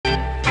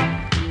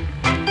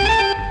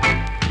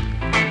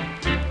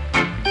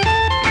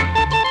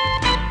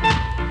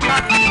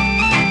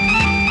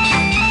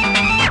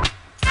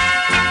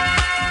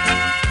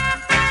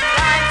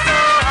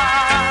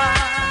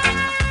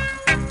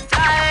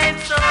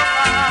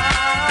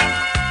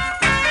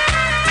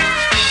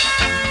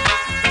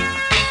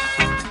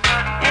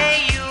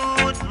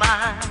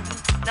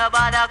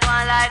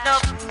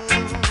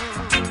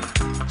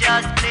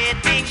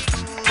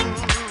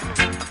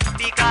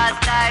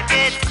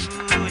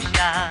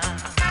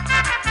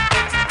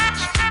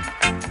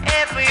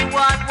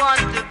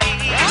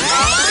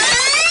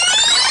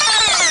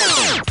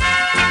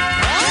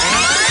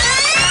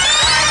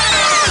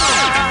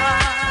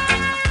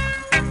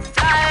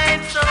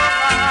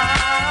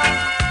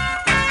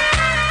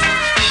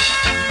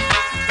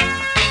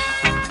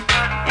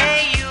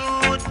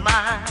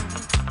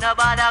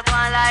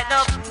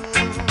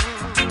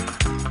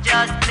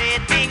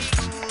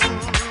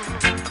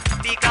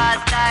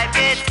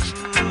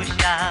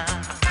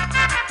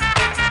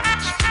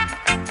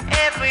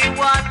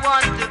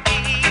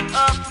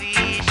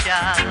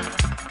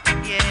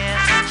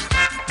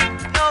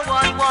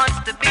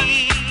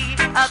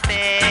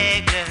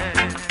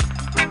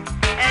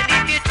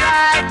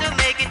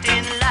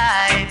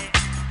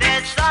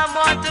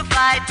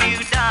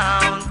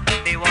down.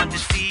 They want to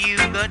see you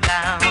go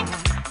down,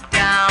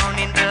 down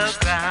in the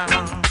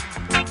ground.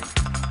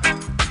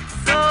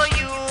 So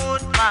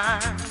youth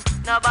man,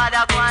 nobody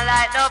go and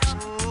light the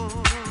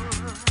fool.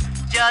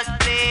 Just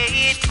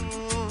play it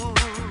cool,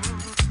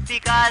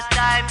 because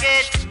time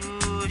gets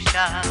too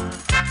short.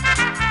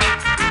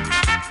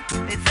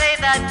 They say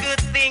that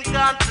good thing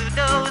comes to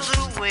those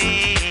who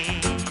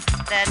wait.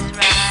 That's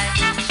right.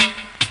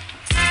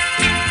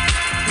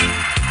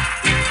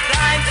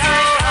 Time so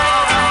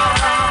hard,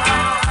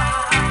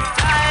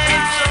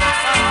 time so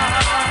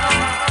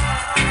hard.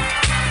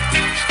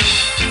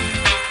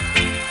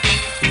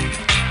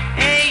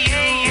 Hey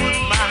you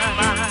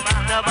man,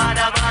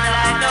 nobody gonna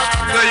light up.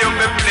 So you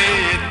be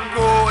play it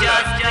cool,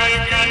 Just play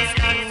this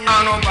cool.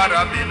 and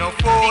nobody be no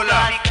fool.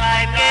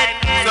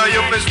 So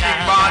you be stick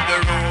by the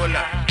rule.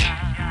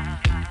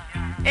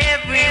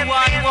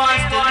 Everyone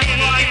wants to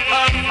live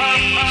a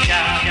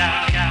nation.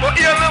 But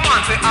here me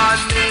man say all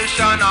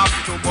nation have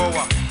to bow.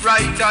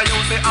 Right you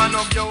say I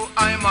know you,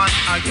 I man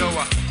a you.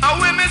 And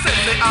when me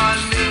say all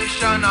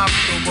nation have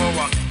to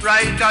bow.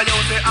 Right you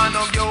say I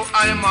know you,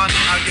 I man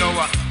a you.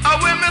 And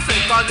when me say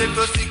cause if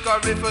you sick or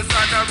if you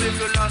sad or if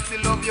you lost the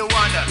love you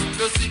wonder.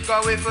 You sick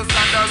or if you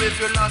sad or if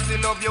you lost the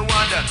love you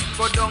wonder.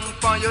 Go down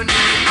on your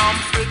knee and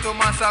pray to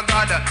Master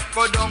God.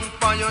 Go down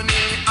on your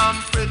knee and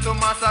pray to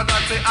Master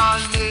God. Say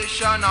all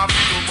nation have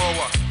to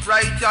bow.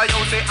 Right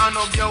you say I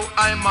know you,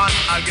 I man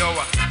a you.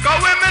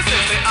 Cause when me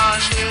say all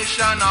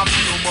nation have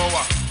to bow.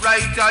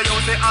 Right you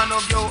say I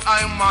know you,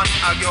 I man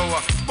a you.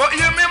 But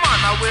hear me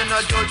man, when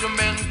a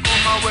judgment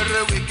come where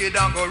the wicked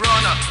and go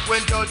run.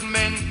 When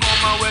judgment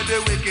come where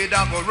the wicked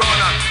and go run.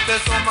 Say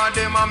some of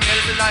them a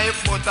melt like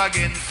butter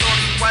against sun,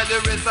 while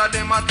the rest of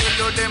them a tell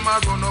you them a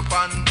run up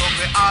and down.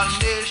 The all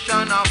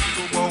nation have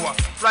to bow.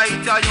 Right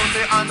you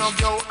say I know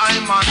you, I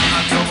man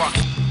a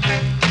you.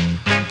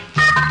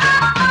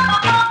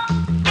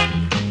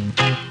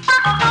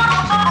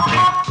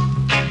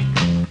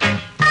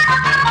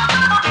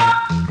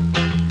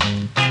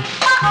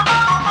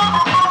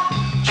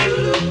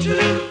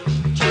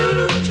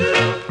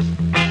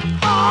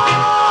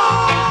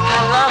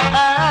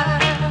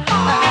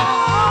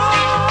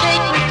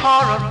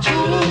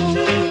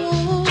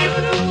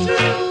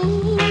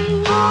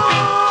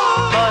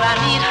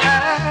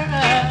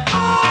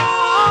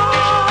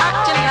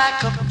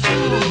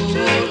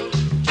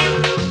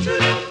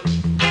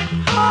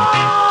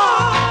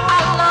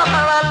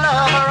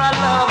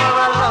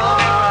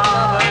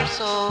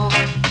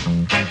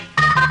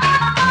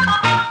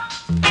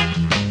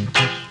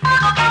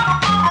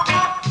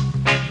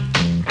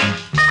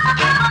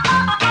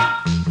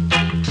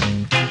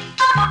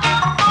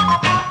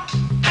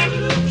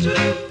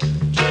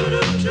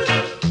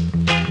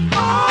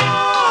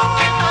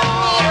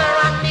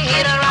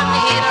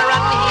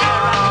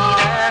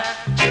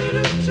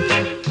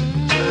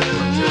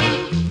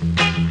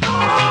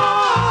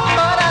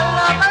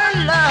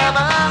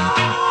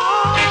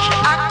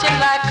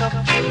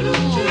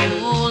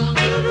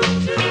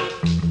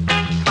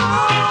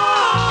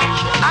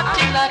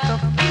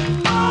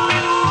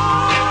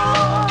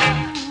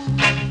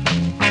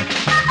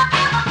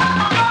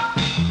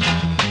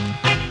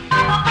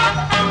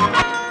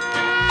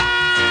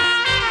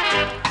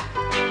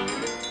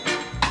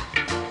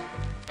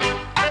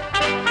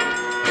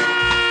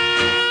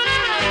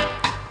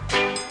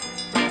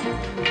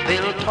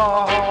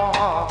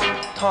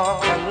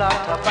 Talk a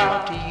lot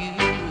about you.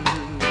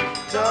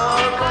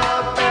 Talk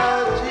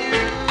about you.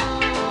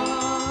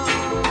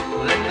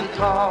 Let them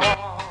talk.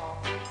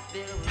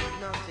 There is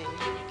nothing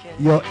you can.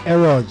 Your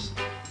errors.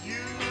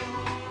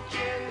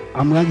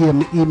 I'm gonna give you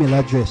my email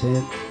address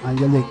and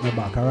you link me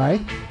back,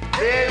 alright?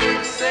 They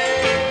will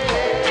say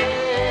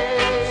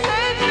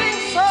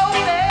things so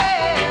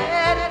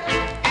bad,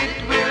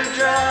 it will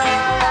drive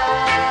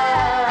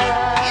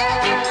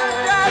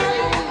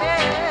you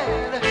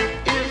mad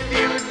if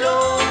you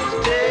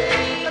don't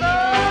take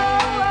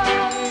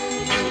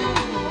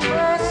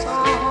my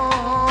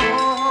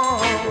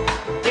song.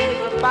 They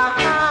will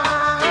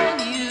behind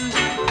you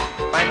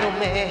by no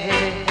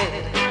mad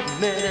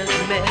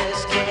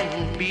as can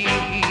be.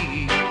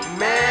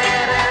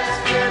 Mad as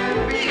can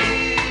be.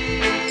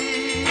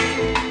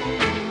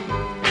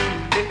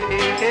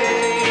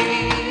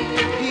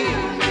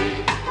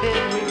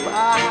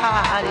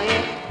 Everybody.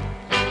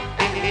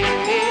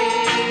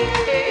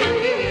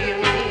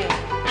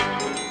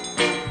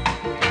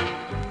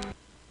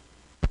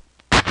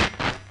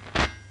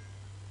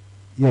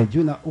 Yeah,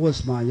 Junior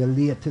Osman, you're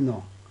late to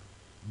know.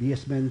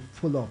 Basement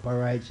full up,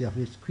 alright? So you have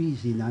to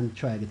squeeze in and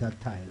try to get a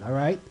tile,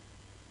 alright?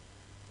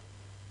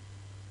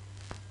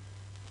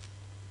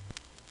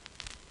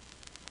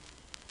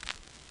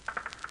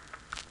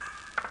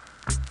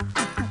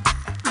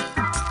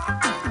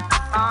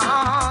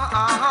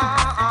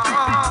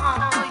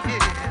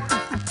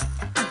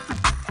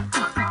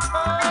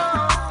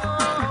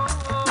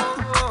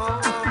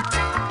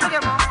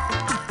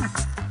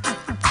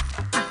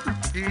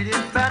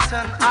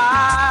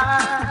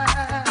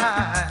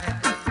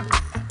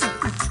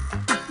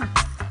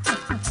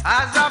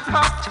 As I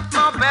packed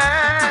my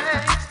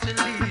bags to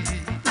leave.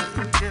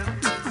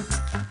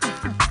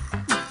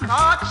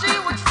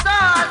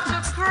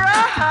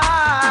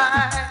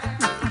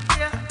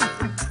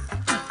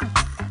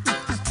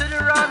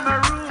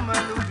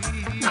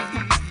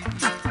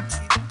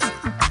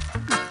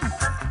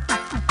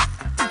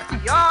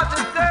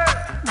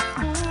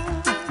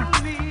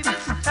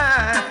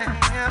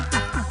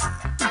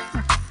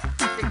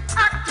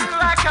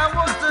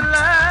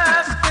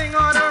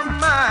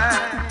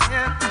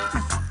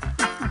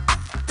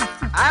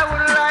 I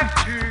would like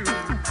to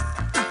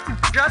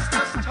just to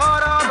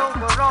start all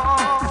over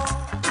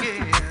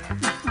again,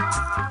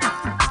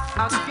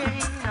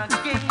 again,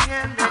 again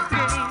and again.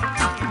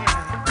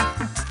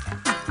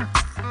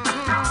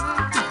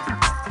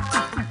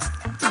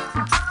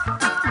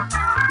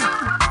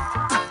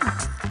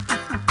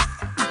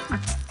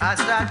 As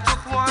I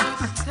took one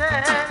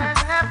step,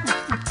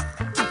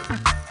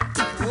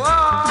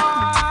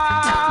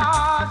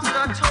 was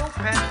the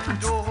open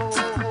door,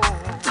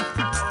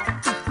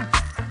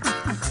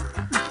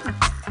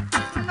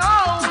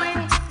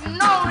 knowing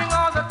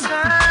all the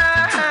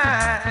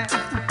time,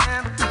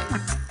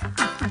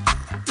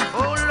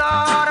 oh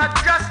Lord, I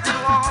just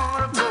didn't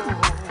want to go.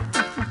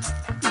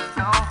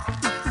 No,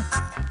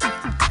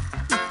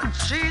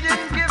 she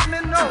didn't give me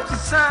no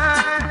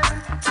sign,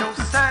 no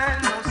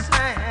sign, no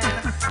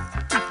sign.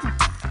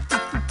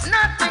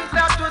 Nothing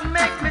that would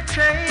make me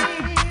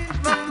change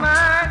my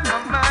mind, my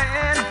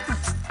mind.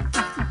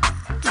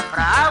 But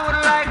I would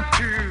like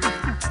to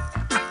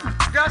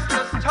just to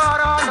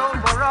start all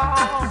over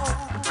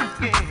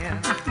again,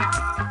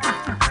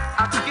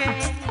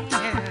 again.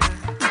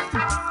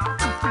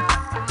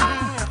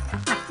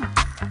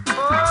 Oh,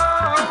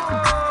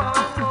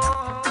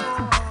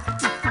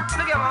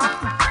 look at mom.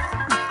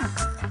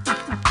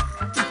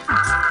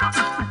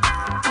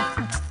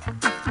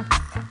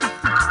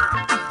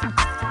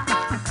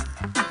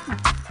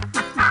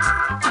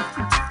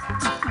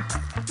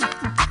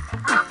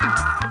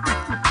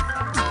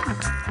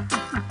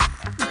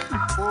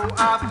 Oh,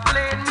 I've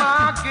played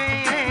my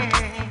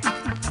game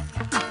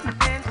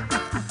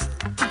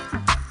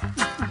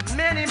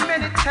many,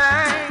 many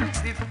times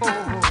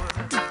before.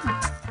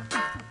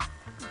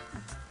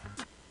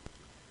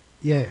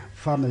 Yeah,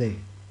 family.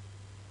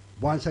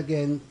 Once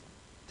again,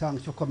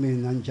 thanks for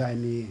coming and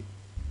joining me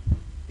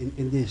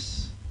in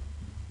this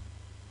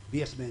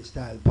basement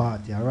style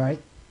party, alright?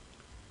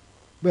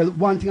 Well,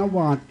 one thing I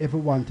want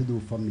everyone to do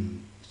for me,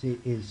 see,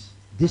 is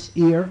this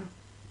year,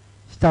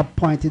 stop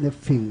pointing the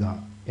finger.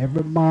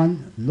 Every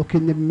man look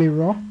in the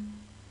mirror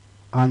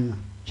and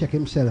check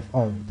himself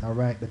out,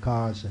 alright?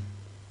 Because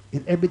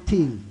in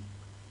everything,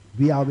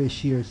 we always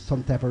share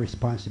some type of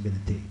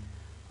responsibility.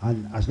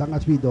 And as long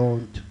as we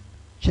don't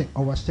check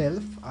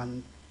ourselves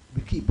and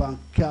we keep on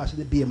casting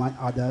the blame on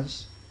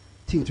others,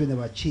 things will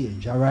never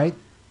change, alright?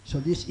 So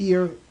this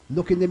year,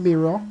 look in the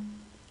mirror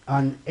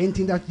and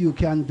anything that you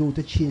can do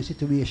to change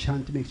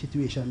situation, to make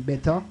situation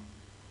better,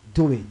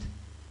 do it.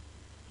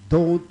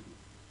 Don't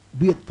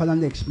wait for the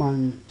next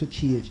man to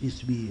change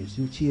his ways.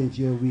 You change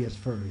your ways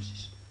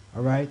first,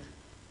 alright?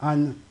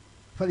 And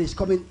for this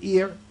coming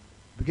year,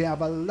 we can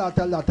have a lot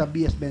of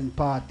basement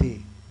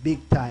party,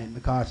 big time,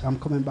 because I'm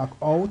coming back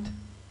out.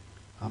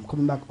 I'm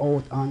coming back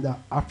out on the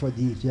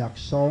AfroDisiak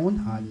sound,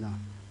 and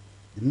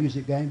the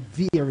music game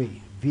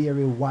very,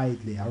 very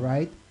widely,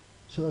 alright?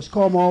 So let's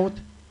come out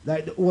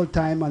like the old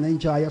time and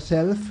enjoy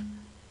yourself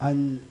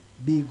and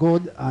be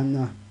good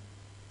and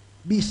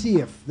be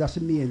safe. That's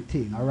the main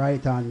thing,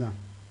 alright? And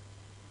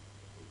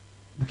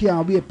we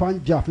can't wait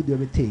upon job to do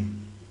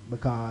everything,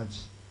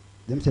 because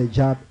them say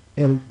job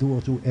help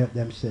those who help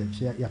themselves.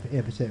 So you have to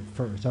help yourself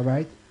first,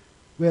 alright?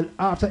 Well,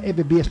 after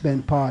every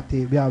basement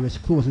party, we always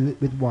close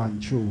it with one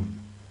tune.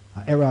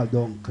 Errol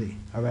Dunkley,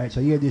 alright?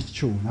 So hear this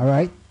tune,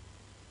 alright?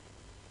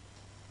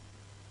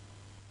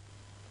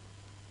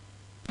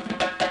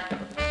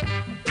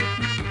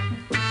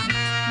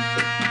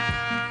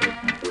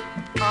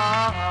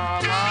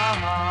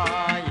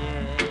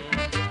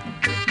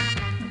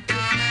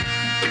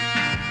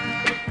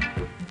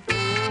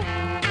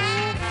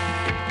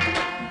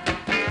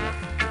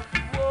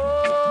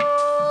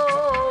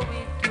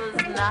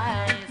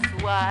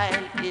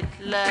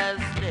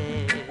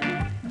 Lasted.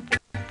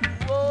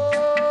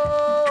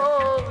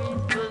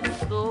 Oh, it was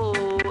so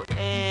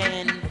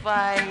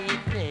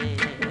inviting.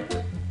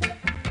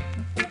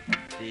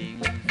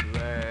 Things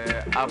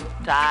were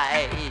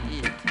uptight,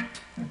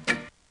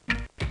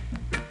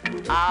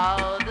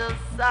 out of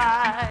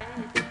sight.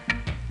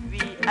 We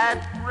had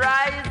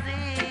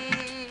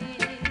prizes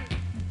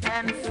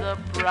and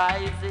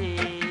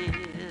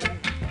surprises.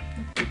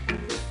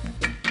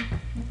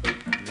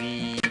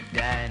 We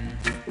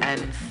dance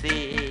and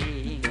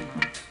sing,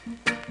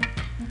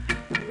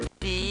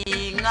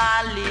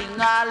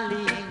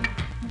 ding-a-ling-a-ling,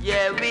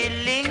 yeah, we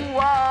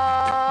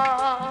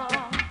lingua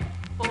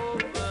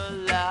over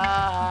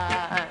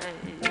life.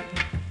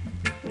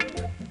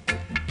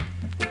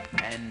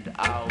 And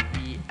how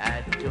we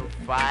had to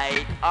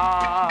fight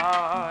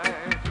hard